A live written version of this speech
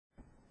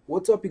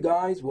What's up, you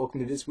guys? Welcome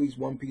to this week's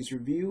One Piece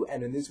review,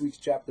 and in this week's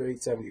chapter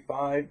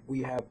 875,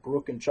 we have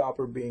Brook and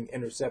Chopper being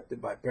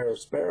intercepted by Barrow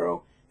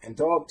Sparrow and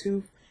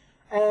Dogtooth.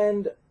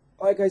 And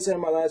like I said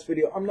in my last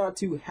video, I'm not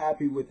too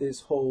happy with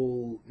this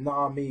whole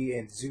Nami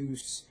and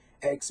Zeus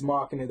ex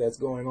machina that's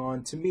going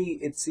on. To me,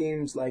 it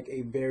seems like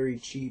a very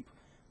cheap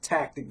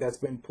tactic that's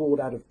been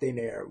pulled out of thin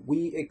air.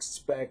 We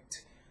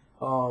expect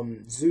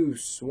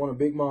Zeus, one of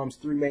Big Mom's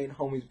three main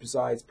homies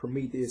besides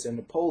Prometheus and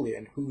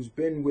Napoleon, who's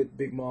been with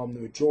Big Mom the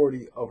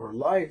majority of her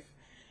life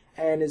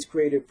and is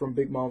created from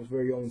Big Mom's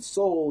very own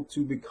soul,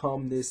 to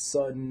become this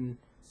sudden,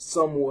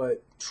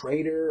 somewhat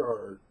traitor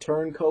or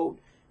turncoat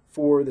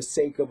for the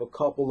sake of a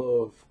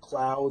couple of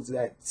clouds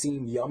that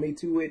seem yummy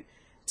to it.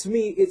 To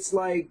me, it's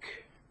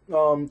like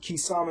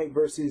Kisame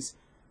versus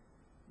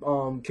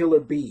Killer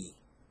Bee.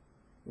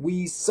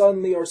 We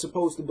suddenly are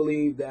supposed to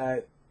believe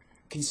that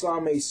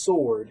Kisame's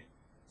sword,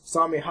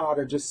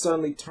 Samehada, just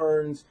suddenly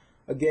turns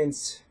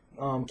against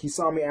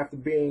Kisame after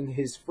being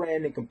his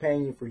friend and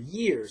companion for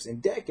years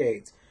and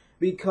decades,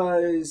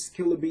 because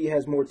Killer Bee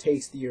has more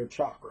tastier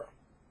chakra.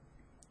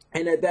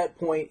 And at that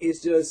point,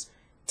 it's just,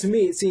 to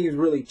me, it seems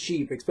really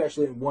cheap,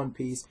 especially in One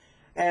Piece.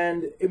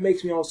 And it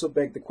makes me also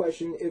beg the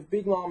question, if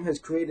Big Mom has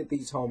created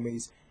these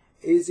homies,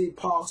 is it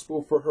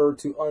possible for her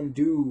to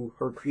undo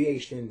her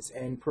creations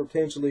and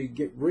potentially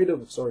get rid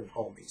of certain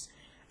homies?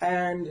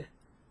 And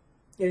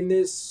in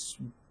this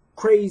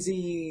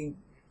crazy,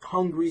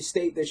 hungry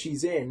state that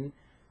she's in,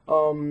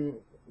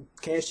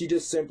 can't she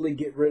just simply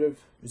get rid of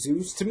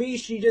Zeus? To me,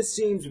 she just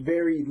seems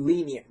very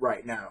lenient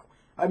right now.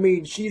 I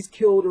mean, she's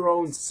killed her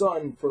own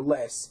son for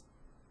less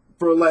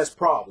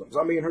problems.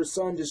 I mean, her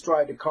son just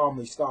tried to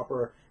calmly stop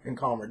her and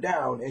calm her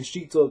down, and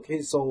she took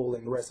his soul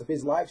and the rest of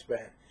his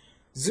lifespan.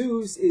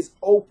 Zeus is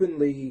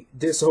openly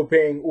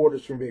disobeying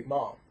orders from Big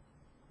Mom.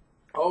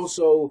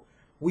 Also,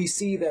 we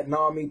see that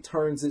Nami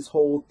turns this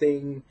whole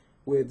thing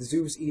with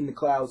Zeus eating the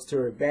clouds to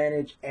her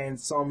advantage and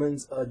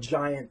summons a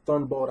giant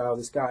thunderbolt out of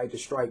the sky to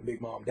strike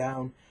Big Mom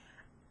down.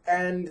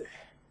 And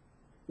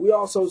we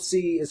also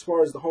see, as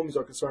far as the homies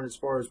are concerned, as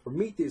far as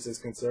Prometheus is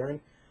concerned,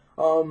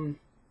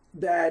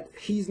 that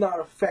he's not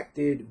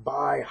affected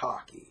by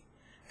Haki,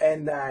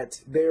 and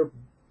that they're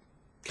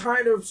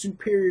kind of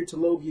superior to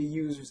Logia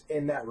users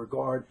in that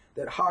regard,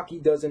 that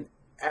Haki doesn't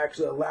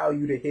actually allow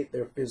you to hit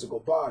their physical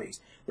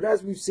bodies. But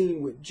as we've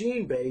seen with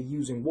Jinbei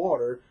using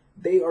water,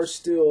 they are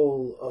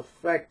still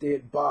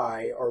affected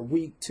by or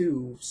weak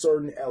to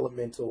certain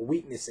elemental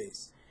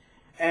weaknesses.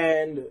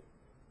 And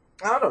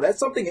I don't know, that's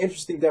something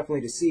interesting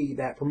definitely to see,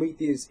 that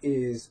Prometheus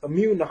is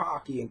immune to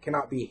Haki and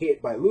cannot be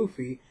hit by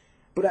Luffy,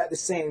 but at the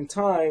same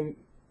time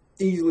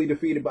easily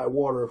defeated by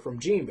water from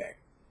Jinbei.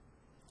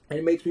 And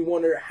it makes me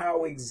wonder,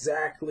 how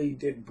exactly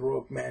did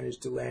Brook manage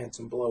to land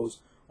some blows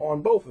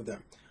on both of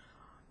them?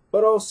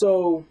 But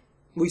also,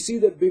 we see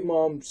that Big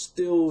Mom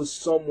still is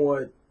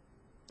somewhat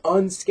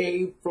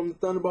unscathed from the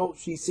Thunderbolt.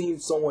 She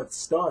seems somewhat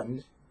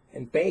stunned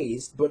and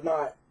phased, but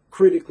not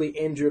critically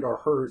injured or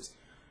hurt.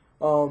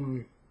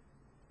 And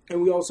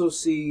we also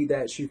see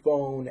that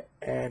Chiffon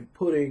and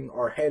Pudding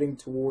are heading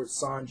towards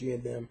Sanji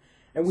and them.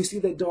 And we see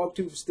that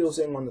Dogtooth is still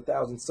sitting on the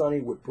Thousand Sunny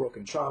with Brook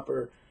and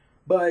Chopper.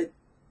 But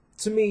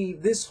to me,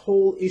 this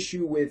whole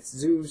issue with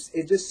Zeus,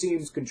 it just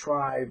seems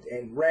contrived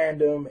and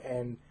random,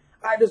 and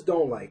I just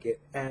don't like it.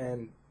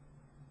 And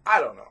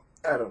I don't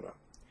know.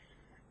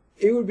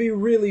 It would be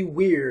really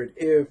weird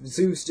if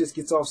Zeus just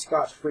gets off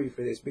scotch-free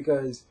for this,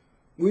 because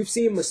we've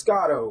seen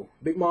Moscato,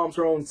 Big Mom's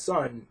her own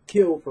son,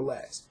 killed for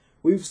less.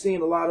 We've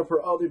seen a lot of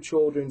her other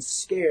children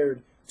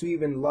scared to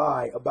even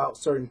lie about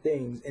certain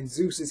things, and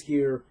Zeus is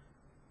here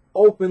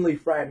openly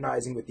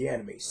fraternizing with the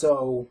enemy.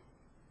 So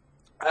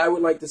I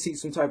would like to see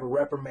some type of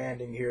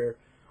reprimanding here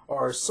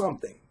or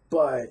something.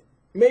 But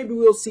maybe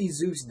we'll see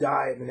Zeus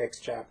die in the next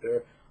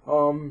chapter.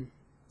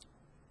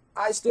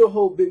 I still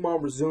hope Big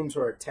Mom resumes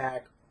her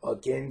attack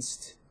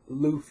against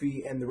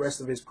Luffy and the rest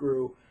of his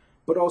crew.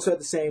 But also at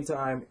the same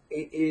time,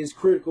 it is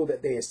critical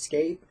that they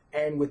escape.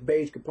 And with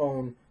Beige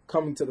Capone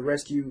coming to the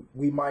rescue,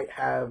 we might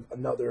have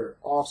another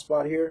off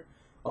spot here.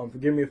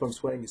 Forgive me if I'm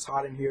sweating, it's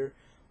hot in here.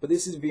 But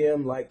this is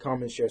VM. Like,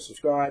 comment, share,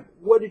 subscribe.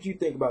 What did you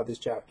think about this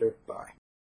chapter? Bye.